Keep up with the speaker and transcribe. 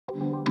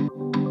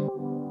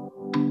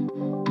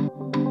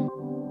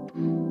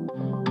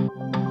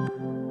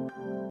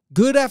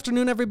Good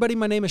afternoon, everybody.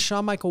 My name is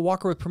Sean Michael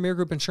Walker with Premier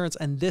Group Insurance,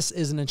 and this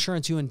is an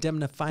Insurance You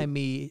Indemnify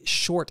Me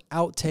short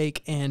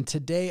outtake. And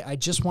today I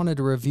just wanted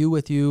to review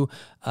with you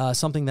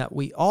something that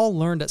we all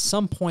learned at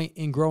some point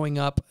in growing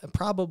up,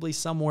 probably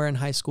somewhere in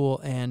high school,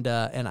 and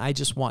I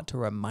just want to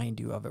remind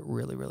you of it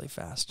really, really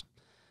fast.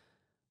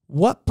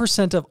 What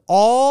percent of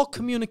all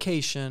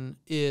communication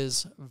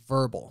is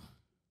verbal?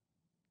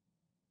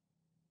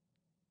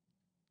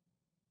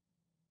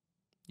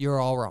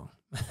 You're all wrong.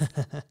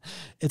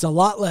 It's a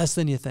lot less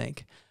than you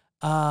think.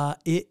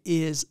 It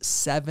is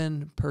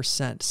 7%.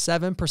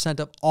 7%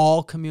 of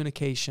all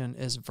communication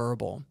is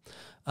verbal.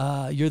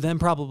 You're then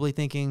probably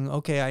thinking,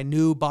 okay, I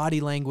knew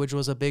body language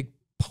was a big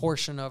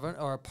portion of it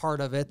or a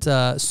part of it.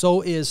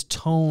 So is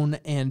tone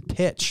and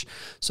pitch.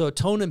 So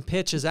tone and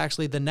pitch is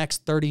actually the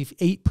next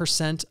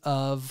 38%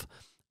 of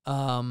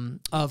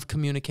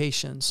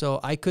communication.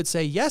 So I could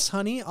say, yes,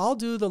 honey, I'll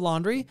do the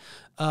laundry.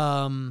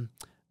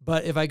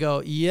 But if I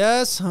go,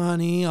 yes,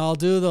 honey, I'll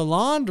do the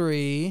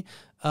laundry,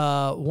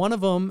 one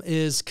of them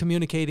is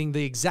communicating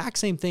the exact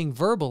same thing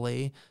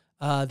verbally.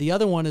 The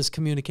other one is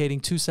communicating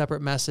two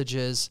separate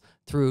messages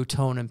through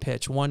tone and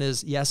pitch. One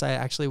is, yes, I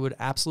actually would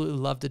absolutely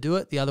love to do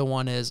it. The other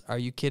one is, are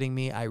you kidding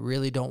me? I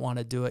really don't want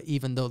to do it,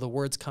 even though the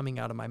words coming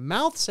out of my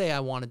mouth say I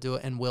want to do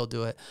it and will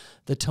do it.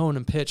 The tone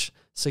and pitch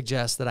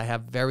suggests that I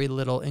have very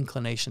little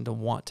inclination to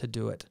want to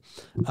do it.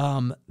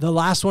 The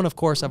last one, of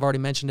course, I've already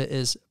mentioned it,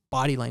 is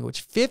body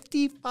language.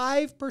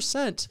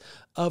 55%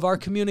 of our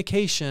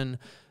communication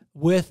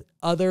with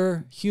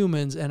other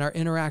humans and our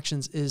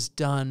interactions is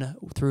done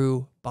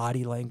through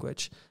body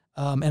language.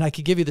 And I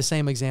could give you the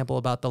same example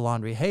about the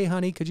laundry. Hey,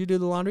 honey, could you do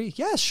the laundry?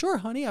 Yes, sure,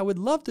 honey. I would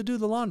love to do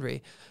the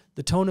laundry.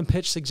 The tone and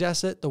pitch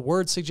suggests it. The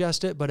words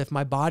suggest it. But if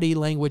my body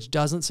language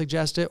doesn't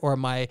suggest it, or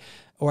I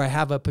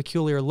have a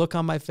peculiar look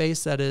on my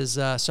face that is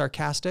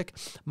sarcastic,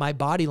 my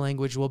body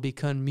language will be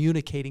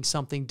communicating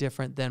something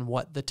different than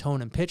what the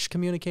tone and pitch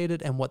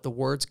communicated and what the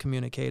words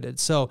communicated.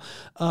 So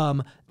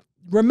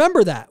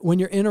remember that when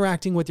you're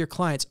interacting with your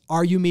clients.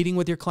 Are you meeting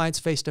with your clients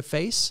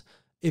face-to-face?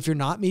 If you're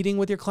not meeting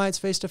with your clients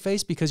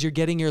face-to-face because you're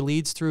getting your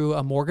leads through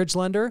a mortgage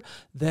lender,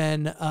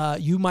 then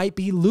you might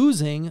be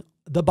losing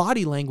the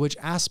body language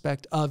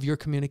aspect of your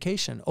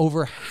communication.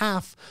 Over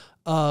half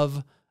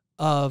of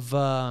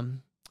the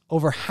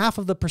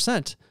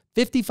percent,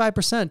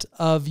 55%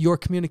 of your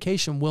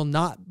communication will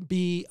not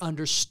be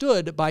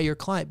understood by your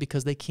client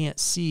because they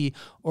can't see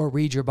or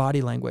read your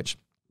body language.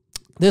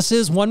 This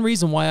is one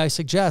reason why I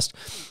suggest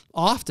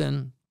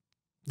often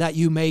that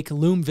you make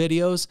Loom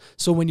videos.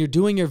 So when you're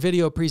doing your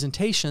video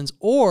presentations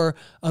or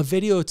a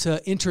video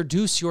to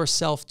introduce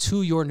yourself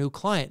to your new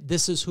client,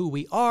 this is who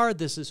we are.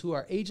 This is who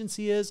our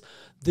agency is.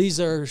 These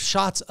are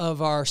shots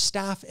of our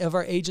staff of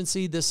our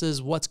agency. This is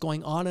what's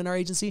going on in our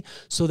agency.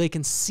 So they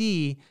can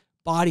see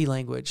body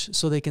language,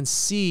 so they can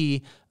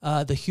see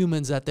the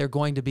humans that they're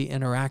going to be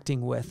interacting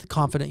with,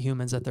 confident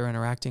humans that they're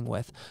interacting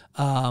with.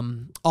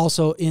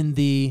 Also in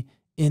the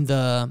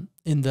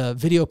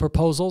video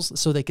proposals,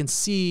 so they can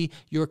see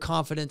your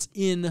confidence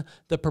in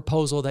the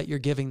proposal that you're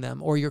giving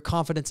them, or your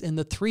confidence in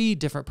the 3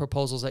 different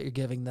proposals that you're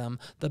giving them,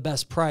 the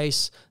best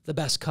price, the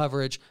best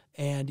coverage,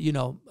 and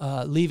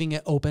leaving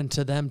it open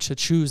to them to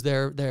choose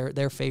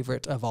their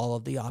favorite of all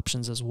of the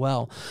options as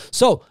well.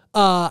 So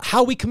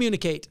how we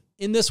communicate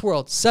in this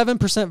world: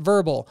 7%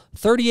 verbal,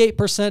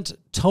 38%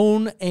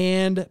 tone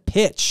and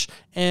pitch,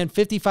 and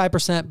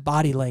 55%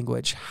 body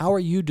language. How are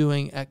you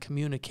doing at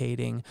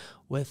communicating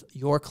with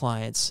your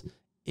clients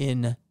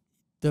in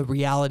the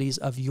realities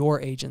of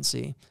your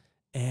agency?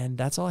 And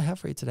that's all I have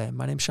for you today.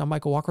 My name is Sean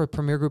Michael Walker with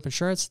Premier Group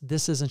Insurance.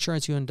 This is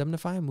Insurance You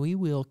Indemnify, and we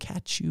will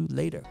catch you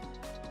later.